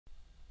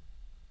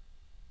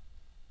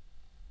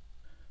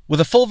With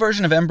a full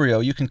version of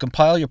Embrio, you can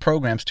compile your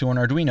programs to an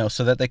Arduino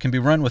so that they can be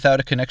run without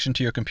a connection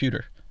to your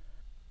computer.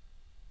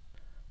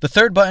 The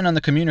third button on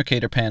the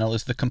communicator panel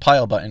is the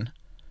Compile button.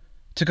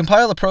 To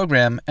compile a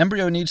program,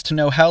 Embrio needs to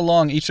know how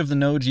long each of the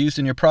nodes used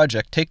in your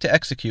project take to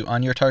execute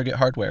on your target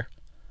hardware.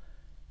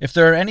 If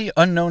there are any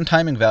unknown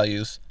timing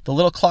values, the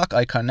little clock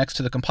icon next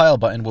to the Compile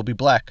button will be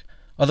black,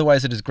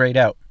 otherwise it is grayed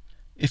out.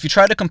 If you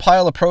try to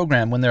compile a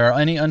program when there are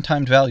any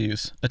untimed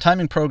values, a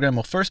timing program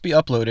will first be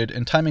uploaded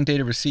and timing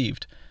data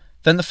received.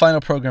 Then the final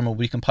program will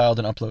be compiled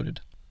and uploaded.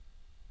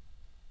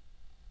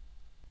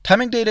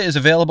 Timing data is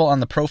available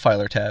on the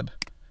Profiler tab.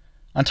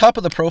 On top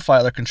of the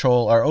Profiler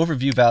control are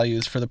overview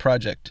values for the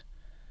project.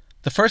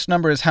 The first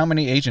number is how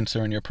many agents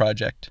are in your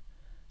project.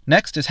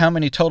 Next is how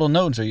many total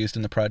nodes are used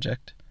in the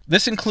project.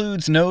 This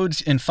includes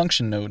nodes in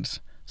function nodes.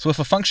 So if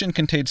a function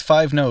contains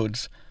 5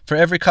 nodes, for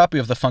every copy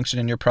of the function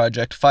in your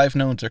project, 5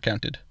 nodes are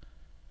counted.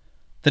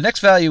 The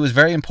next value is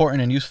very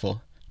important and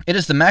useful. It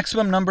is the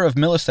maximum number of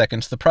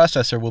milliseconds the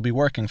processor will be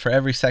working for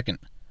every second.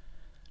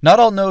 Not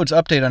all nodes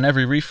update on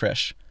every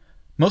refresh.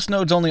 Most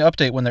nodes only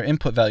update when their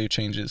input value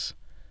changes.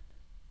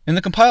 In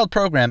the compiled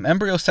program,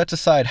 Embrio sets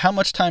aside how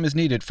much time is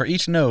needed for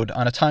each node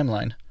on a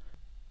timeline.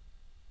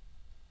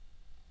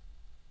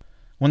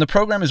 When the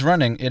program is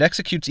running, it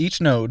executes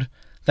each node,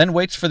 then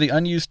waits for the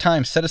unused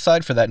time set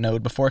aside for that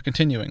node before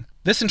continuing.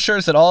 This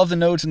ensures that all of the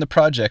nodes in the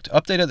project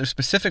update at their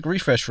specific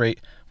refresh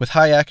rate with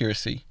high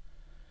accuracy.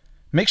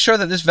 Make sure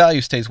that this value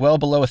stays well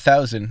below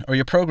 1,000, or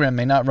your program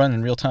may not run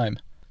in real time.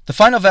 The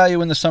final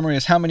value in the summary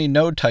is how many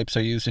node types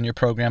are used in your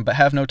program but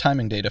have no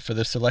timing data for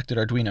the selected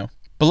Arduino.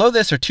 Below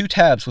this are 2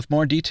 tabs with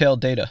more detailed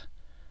data.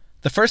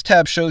 The first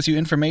tab shows you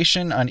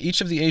information on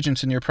each of the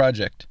agents in your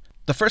project.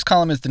 The first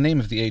column is the name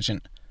of the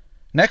agent.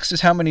 Next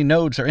is how many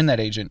nodes are in that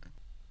agent.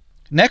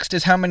 Next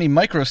is how many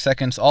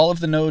microseconds all of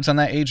the nodes on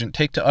that agent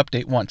take to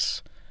update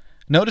once.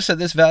 Notice that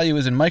this value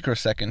is in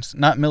microseconds,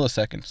 not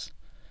milliseconds.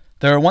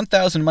 There are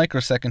 1,000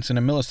 microseconds in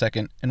a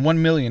millisecond and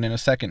 1 million in a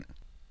second.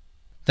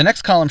 The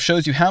next column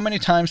shows you how many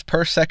times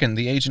per second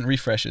the agent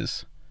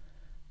refreshes.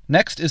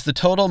 Next is the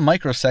total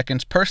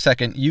microseconds per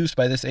second used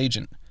by this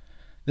agent.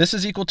 This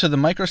is equal to the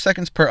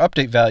microseconds per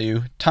update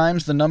value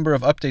times the number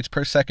of updates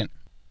per second.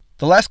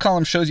 The last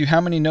column shows you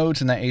how many nodes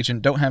in that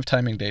agent don't have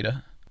timing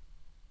data.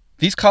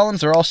 These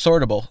columns are all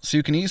sortable, so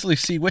you can easily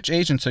see which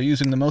agents are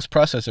using the most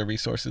processor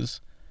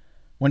resources.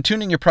 When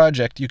tuning your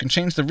project, you can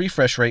change the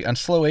refresh rate on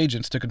slow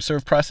agents to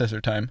conserve processor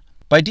time.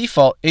 By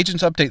default,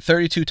 agents update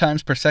 32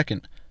 times per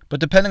second, but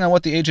depending on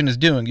what the agent is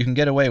doing, you can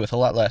get away with a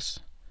lot less.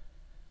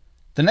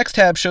 The next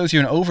tab shows you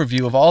an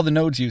overview of all the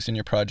nodes used in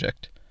your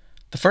project.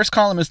 The first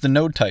column is the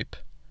node type.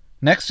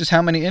 Next is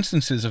how many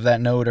instances of that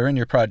node are in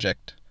your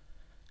project.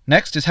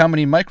 Next is how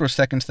many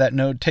microseconds that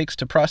node takes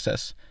to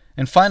process.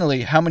 And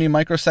finally, how many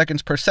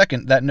microseconds per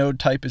second that node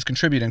type is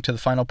contributing to the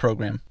final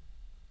program.